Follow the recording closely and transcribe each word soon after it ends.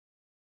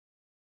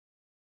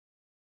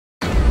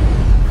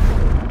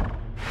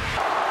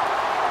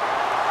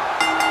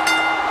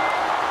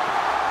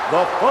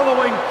The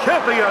following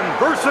champion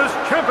versus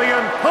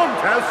champion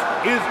contest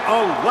is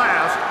a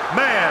last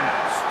man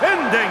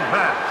standing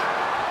match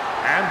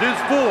and is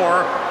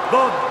for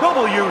the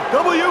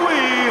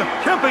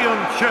WWE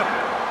Championship.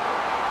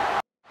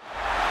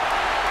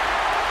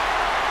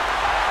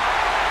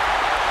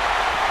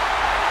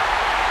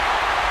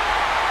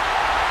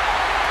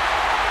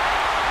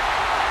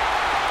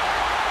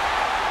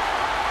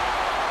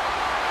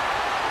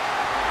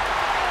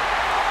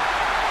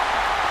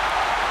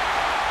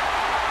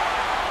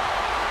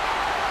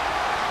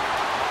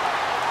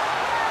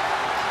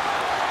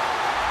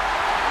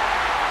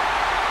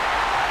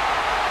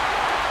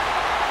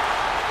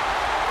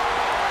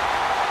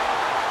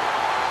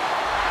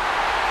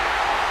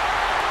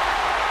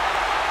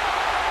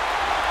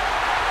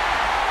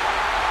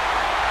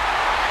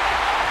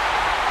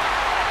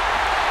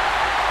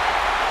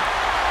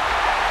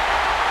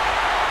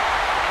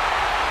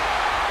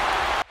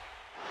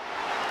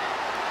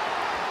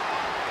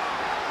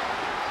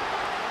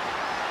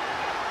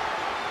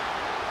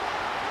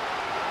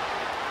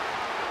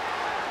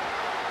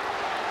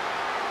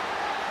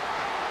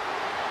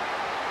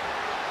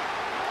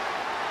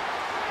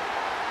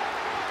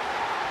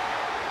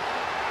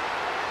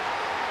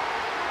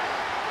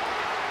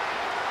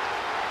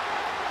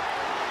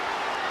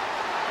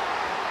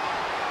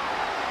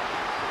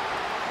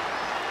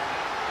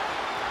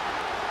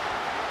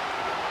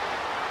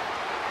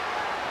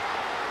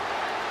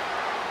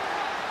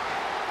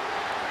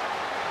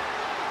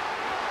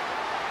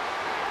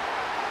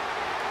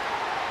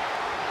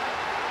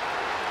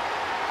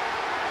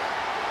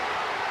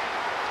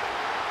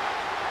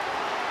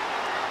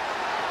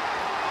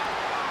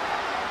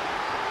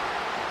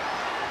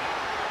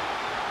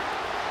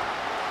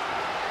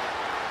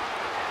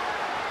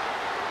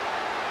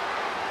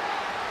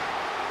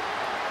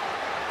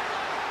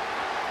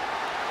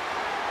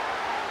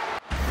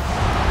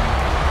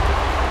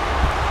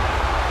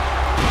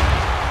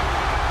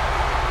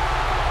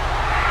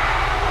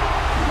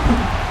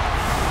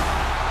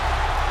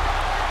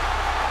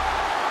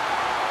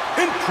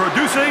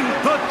 Introducing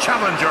the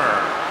challenger,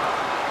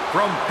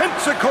 from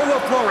Pensacola,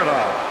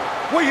 Florida,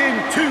 weighing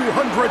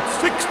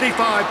 265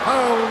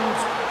 pounds,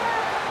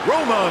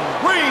 Roman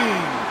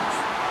Reigns.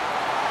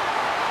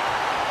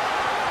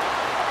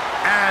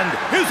 And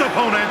his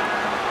opponent,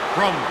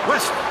 from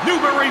West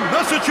Newbury,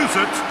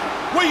 Massachusetts,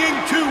 weighing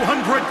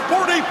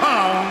 240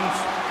 pounds,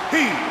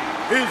 he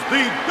is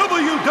the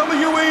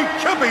WWE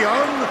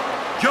Champion,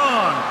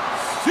 John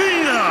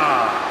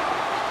Cena.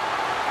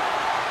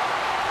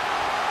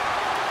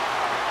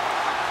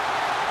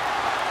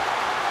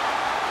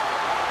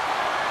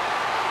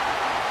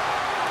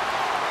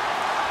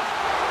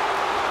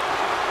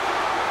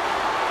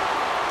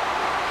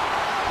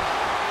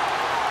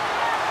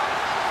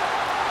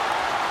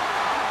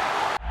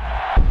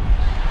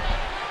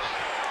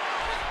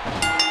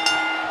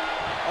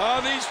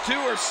 These two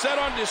are set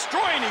on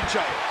destroying each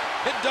other.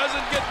 It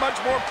doesn't get much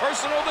more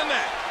personal than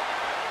that.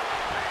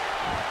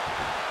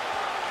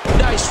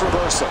 Nice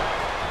reversal.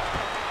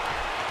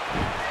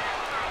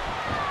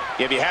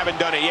 If you haven't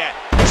done it yet,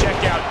 check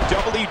out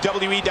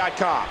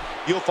WWE.com.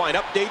 You'll find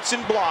updates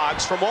and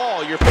blogs from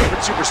all your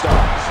favorite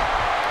superstars.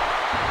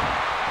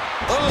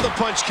 Oh, the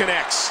punch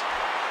connects.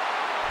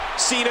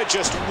 Cena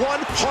just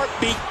one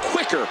heartbeat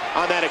quicker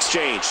on that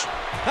exchange.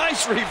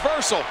 Nice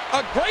reversal.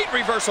 A great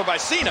reversal by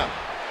Cena.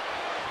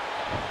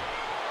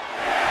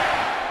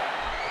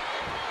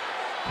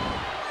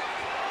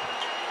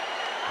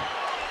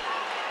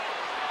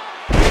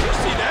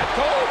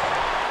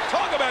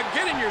 Talk about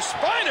getting your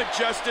spine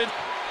adjusted.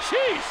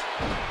 Jeez.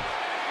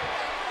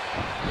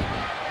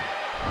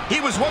 He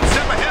was one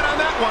step ahead on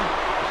that one.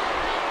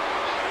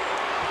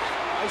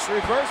 Nice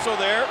reversal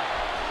there.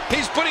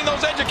 He's putting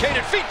those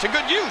educated feet to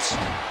good use.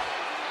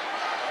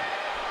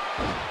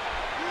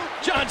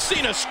 John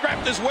Cena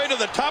scrapped his way to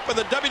the top of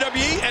the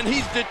WWE, and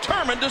he's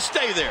determined to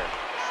stay there.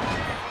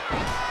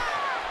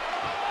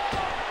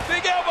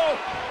 Big elbow.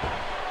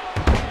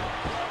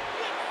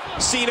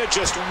 Cena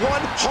just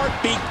one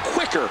heartbeat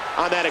quicker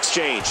on that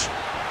exchange.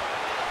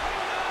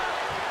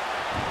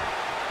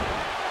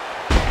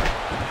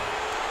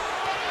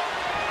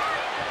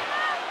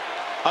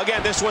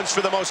 Again, this one's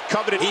for the most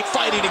coveted. He's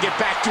fighting to get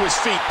back to his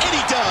feet, and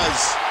he does.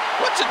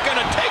 What's it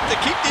gonna take to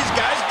keep these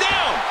guys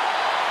down?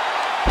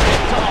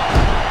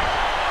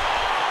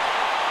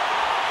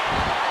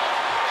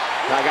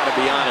 I gotta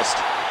be honest.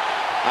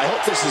 I hope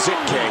this is it,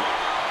 King.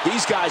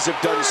 These guys have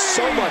done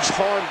so much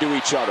harm to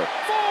each other.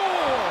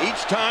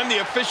 Each time the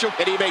official...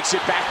 And he makes it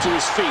back to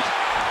his feet.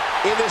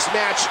 In this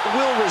match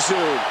will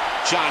resume.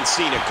 John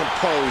Cena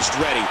composed,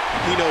 ready.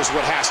 He knows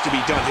what has to be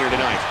done here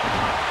tonight.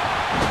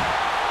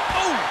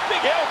 Oh,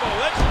 big elbow.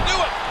 Let's do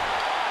it.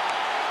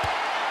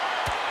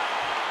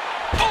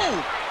 Oh.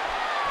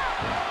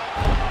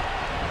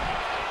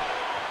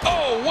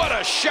 Oh, what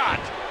a shot.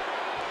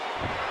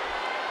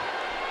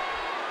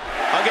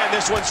 Again,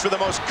 this one's for the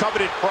most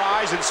coveted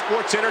prize in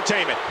sports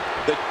entertainment,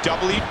 the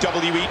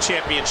WWE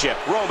Championship.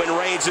 Roman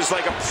Reigns is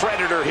like a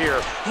predator here.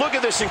 Look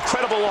at this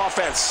incredible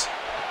offense.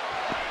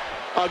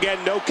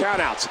 Again, no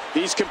countouts.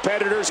 These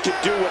competitors can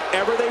do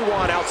whatever they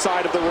want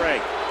outside of the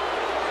ring.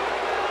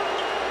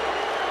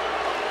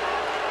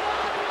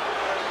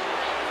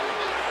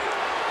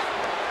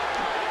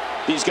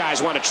 These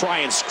guys want to try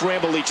and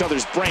scramble each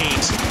other's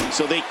brains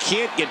so they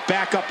can't get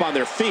back up on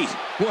their feet.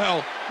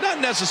 Well, not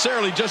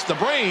necessarily just the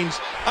brains.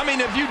 I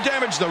mean, if you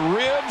damage the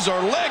ribs or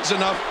legs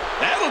enough,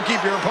 that'll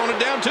keep your opponent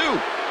down too.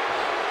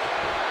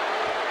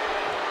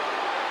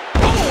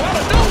 Oh, out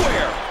of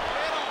nowhere!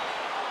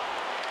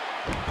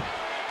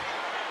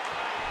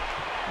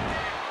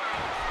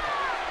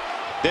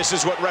 This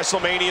is what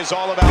WrestleMania is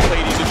all about,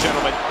 ladies and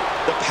gentlemen.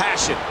 The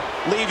passion,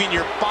 leaving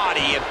your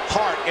body and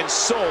heart and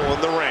soul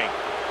in the ring.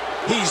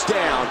 He's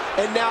down,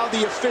 and now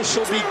the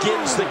official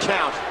begins the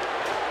count.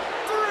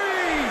 3,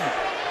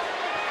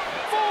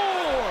 4,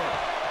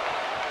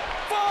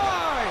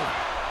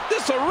 5.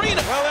 This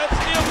arena. Well, that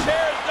steel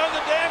chair has done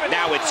the damage.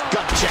 Now it's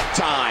gut check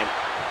time.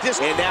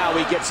 And now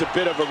he gets a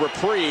bit of a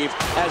reprieve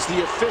as the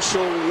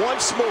official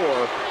once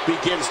more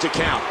begins to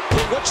count.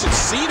 What should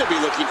Cena be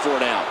looking for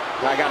now?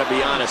 I gotta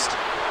be honest.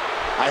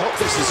 I hope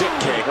this is it,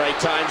 King. Right,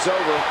 time's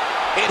over.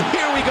 And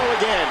here we go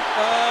again.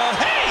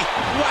 Hey!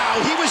 Wow,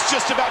 he was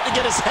just about to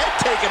get his head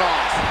taken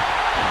off.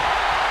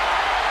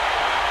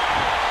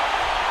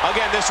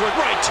 Again, this one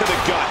right to the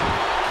gut.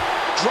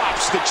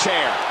 Drops the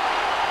chair.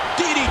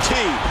 DDT,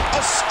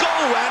 a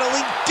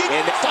skull-rattling DDT.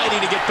 And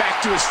fighting to get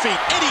back to his feet,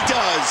 and he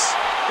does.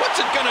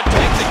 What's it gonna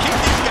take to keep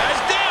these guys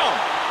down?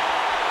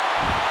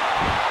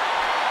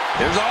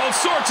 There's all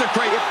sorts of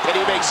crazy. And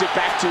he makes it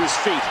back to his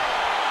feet.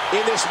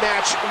 In this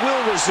match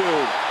will resume.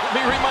 Let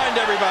me remind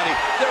everybody,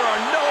 there are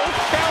no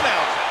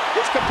countouts.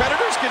 These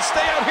competitors can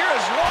stay out here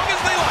as long as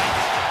they like.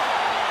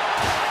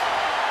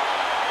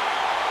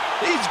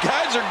 These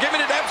guys are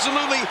giving it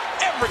absolutely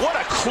everything. What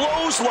a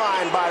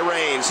clothesline by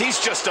Reigns. He's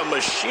just a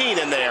machine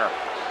in there.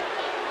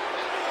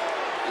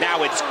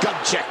 Now it's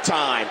gut check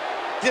time.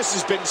 This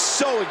has been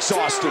so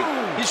exhausting.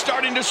 He's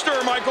starting to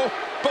stir, Michael,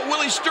 but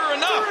will he stir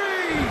enough?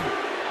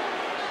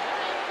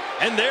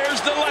 3. And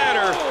there's the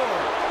ladder.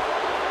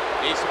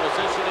 He's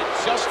positioned it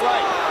just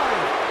right.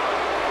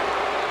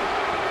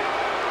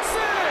 6,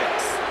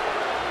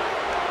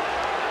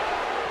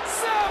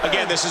 7.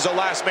 Again, this is a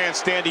last man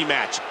standing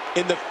match,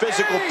 and the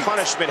physical 8.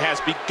 punishment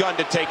has begun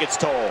to take its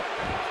toll.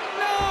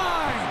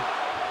 9.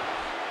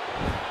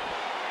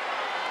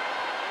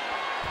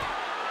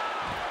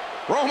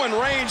 Roman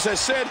Reigns has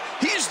said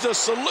he's the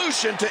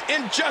solution to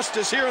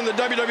injustice here in the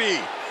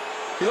WWE.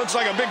 He looks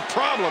like a big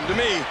problem to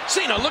me.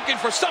 Cena looking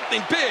for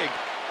something big.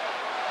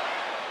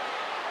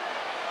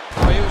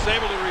 Oh, he was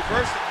able to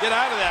reverse it and get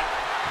out of that.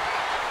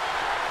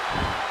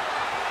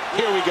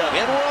 Here we go,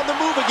 and we're on the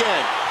move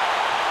again.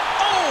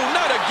 Oh,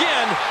 not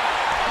again.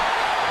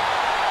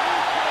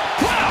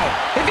 Wow,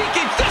 if he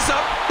keeps this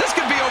up, this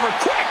could be over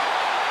quick.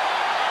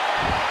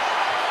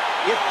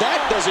 If that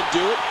doesn't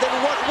do it, then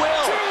what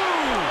will? 2.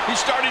 He's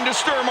starting to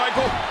stir,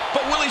 Michael,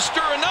 but will he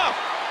stir enough?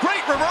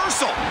 Great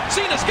reversal.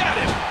 Cena's got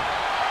him.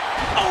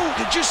 Oh,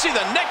 did you see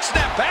the neck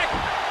snap back?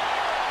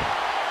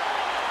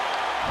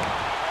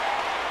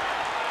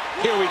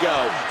 Here we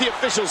go. The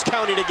official's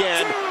counting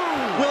again.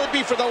 2. Will it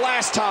be for the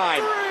last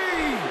time?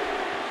 3.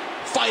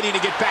 Fighting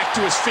to get back to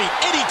his feet,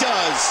 and he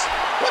does.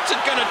 What's it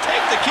gonna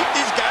take to keep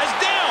these guys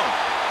down?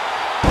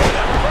 Oh,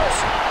 that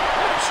reversal.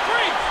 What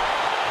strength.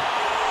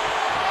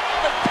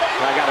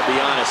 I gotta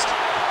be honest.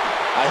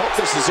 I hope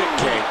this is it,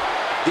 King.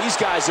 These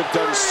guys have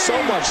done so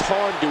much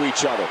harm to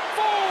each other.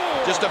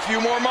 4. Just a few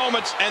more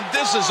moments, and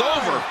this is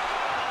over.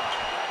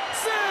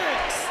 6.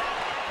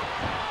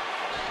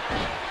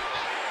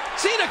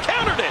 Cena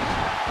countered it.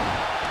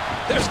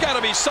 There's got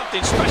to be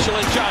something special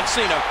in John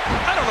Cena.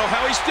 I don't know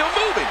how he's still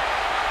moving.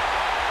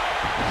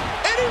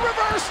 And he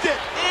reversed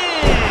it.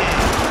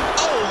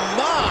 Oh,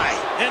 my.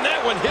 And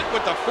that one hit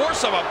with the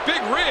force of a big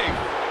rig.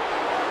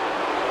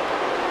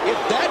 If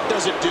that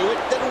doesn't do it,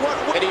 then what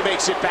will? And he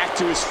makes it back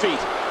to his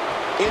feet.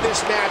 In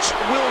this match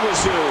will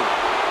resume.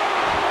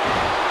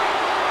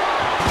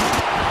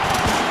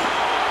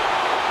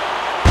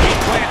 He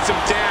plants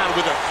him down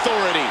with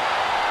authority.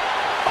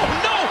 Oh,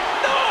 no,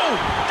 no,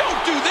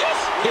 don't do this.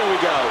 Here we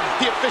go.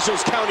 The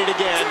official's counting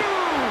again.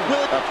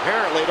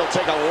 Apparently, it'll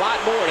take a lot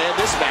more to end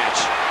this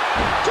match.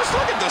 Just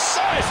look at the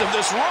size of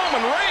this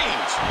Roman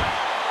Reigns.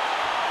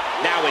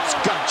 Now it's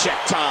gut check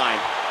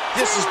time.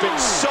 This has been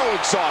so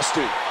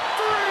exhausting. 3.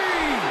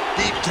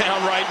 Deep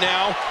down right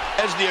now,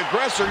 as the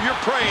aggressor, you're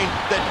praying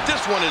that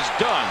this one is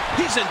done.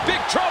 He's in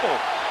big trouble.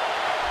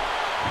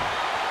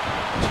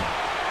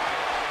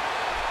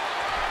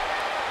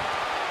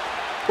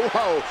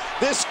 Whoa,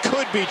 this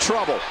could be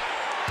trouble.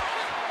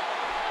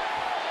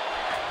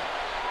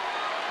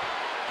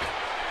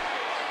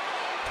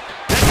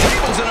 That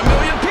table's in a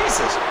million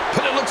pieces,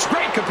 but it looks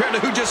great compared to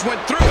who just went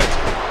through it.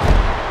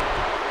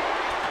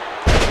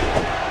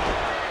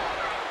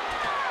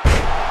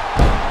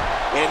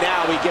 And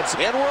now he gets,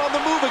 and we're on the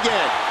move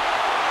again.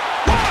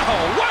 Wow,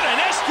 what an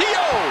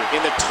STO!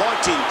 And the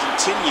taunting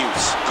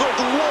continues. Good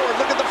Lord,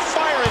 look at the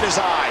fire in his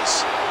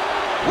eyes.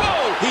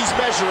 Whoa, He's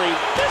measuring.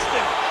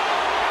 distance.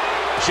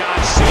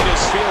 John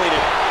Cena's feeling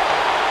it.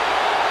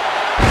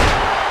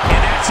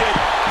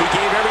 He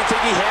gave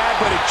everything he had,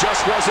 but it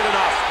just wasn't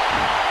enough.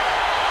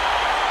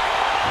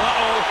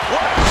 Uh-oh.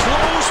 What a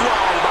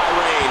clothesline by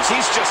Reigns.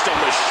 He's just a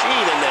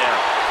machine in there.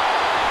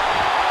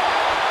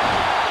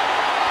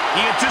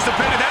 He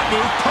anticipated that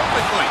move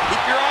perfectly.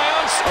 Keep your eye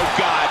on. Oh,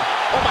 God.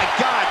 Oh, my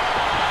God.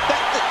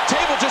 The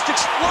table just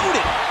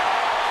exploded.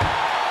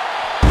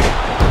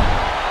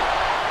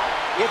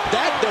 If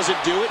that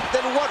doesn't do it,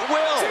 then what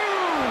will?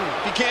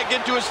 If he can't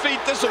get to his feet,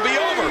 this will be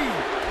over.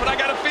 But I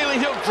got a feeling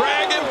he'll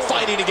drag him.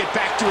 Fighting to get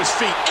back to his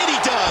feet, and he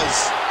does.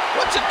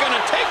 What's it going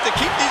to take to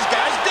keep these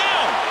guys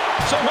down?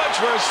 So much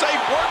for a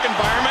safe work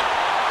environment.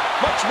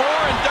 Much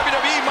more, and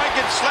WWE might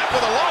get slapped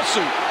with a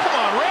lawsuit. Come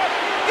on, ref.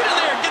 Get in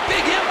there and get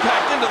big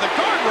impact into the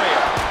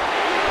guardrail.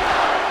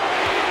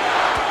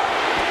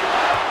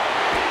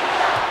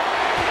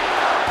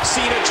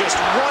 Cena just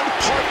one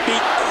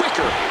heartbeat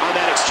quicker on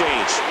that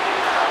exchange.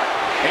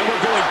 And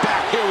we're going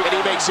back here, and he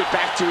makes it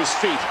back to his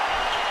feet.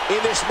 In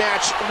this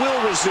match, will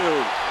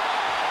resume.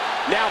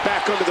 Now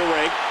back under the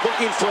ring,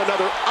 looking for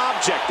another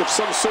object of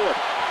some sort.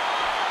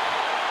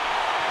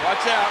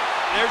 Watch out.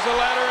 There's a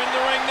ladder in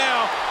the ring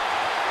now.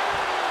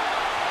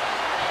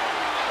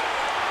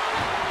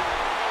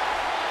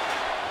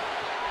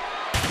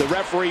 The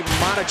referee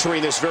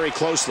monitoring this very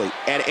closely.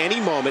 At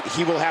any moment,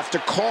 he will have to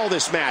call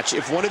this match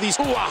if one of these...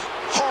 Ooh, a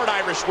hard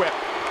Irish whip.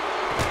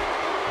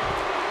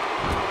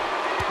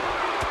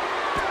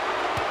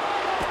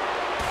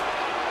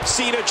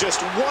 Cena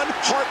just one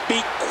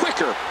heartbeat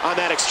quicker on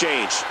that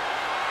exchange.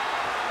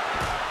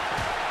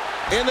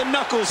 And the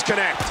knuckles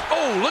connect.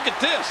 Oh, look at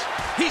this.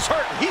 He's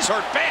hurt. He's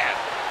hurt bad.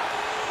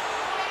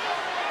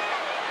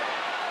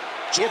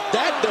 If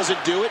that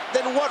doesn't do it,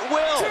 then what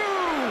will?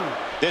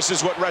 This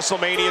is what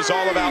WrestleMania is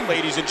all about,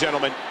 ladies and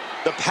gentlemen.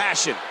 The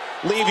passion,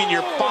 leaving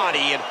your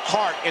body and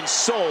heart and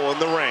soul in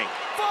the ring.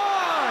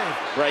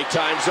 Break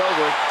time's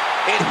over.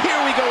 And here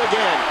we go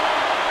again.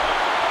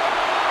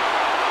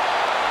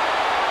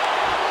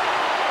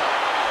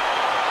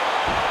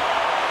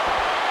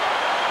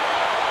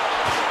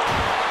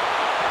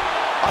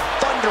 A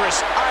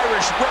thunderous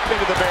Irish whip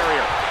into the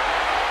barrier.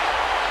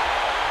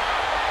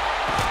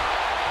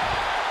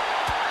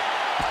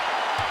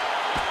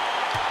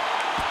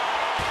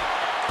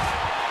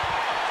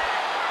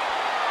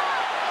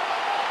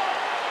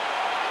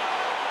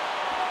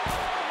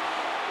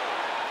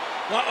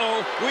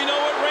 Uh-oh. We know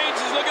what Reigns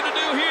is looking to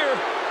do here.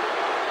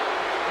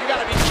 You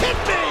gotta be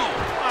kidding me!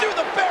 Through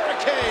the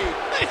barricade!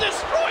 They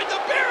destroyed the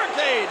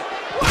barricade!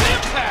 What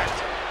impact!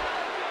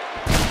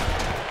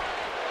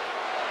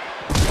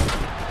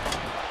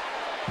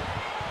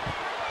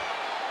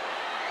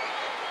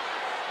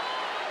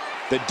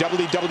 The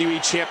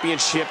WWE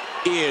Championship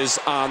is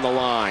on the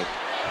line.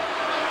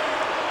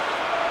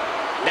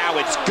 Now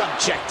it's gut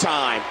check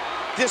time.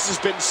 This has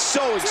been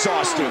so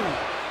exhausting.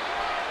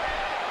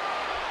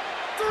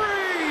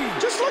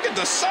 Just look at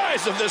the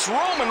size of this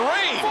Roman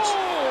Reigns.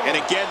 And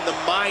again, the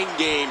mind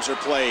games are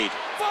played.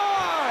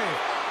 5,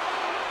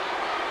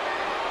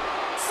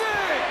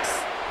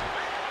 6.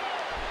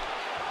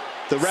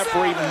 The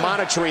referee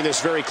monitoring this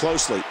very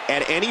closely.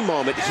 At any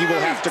moment, he will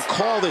have to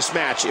call this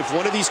match if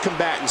one of these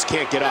combatants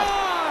can't get up.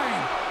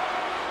 9,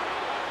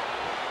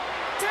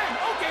 10.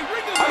 Okay,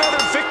 ring the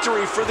Another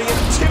victory for the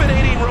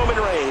intimidating Roman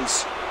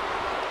Reigns.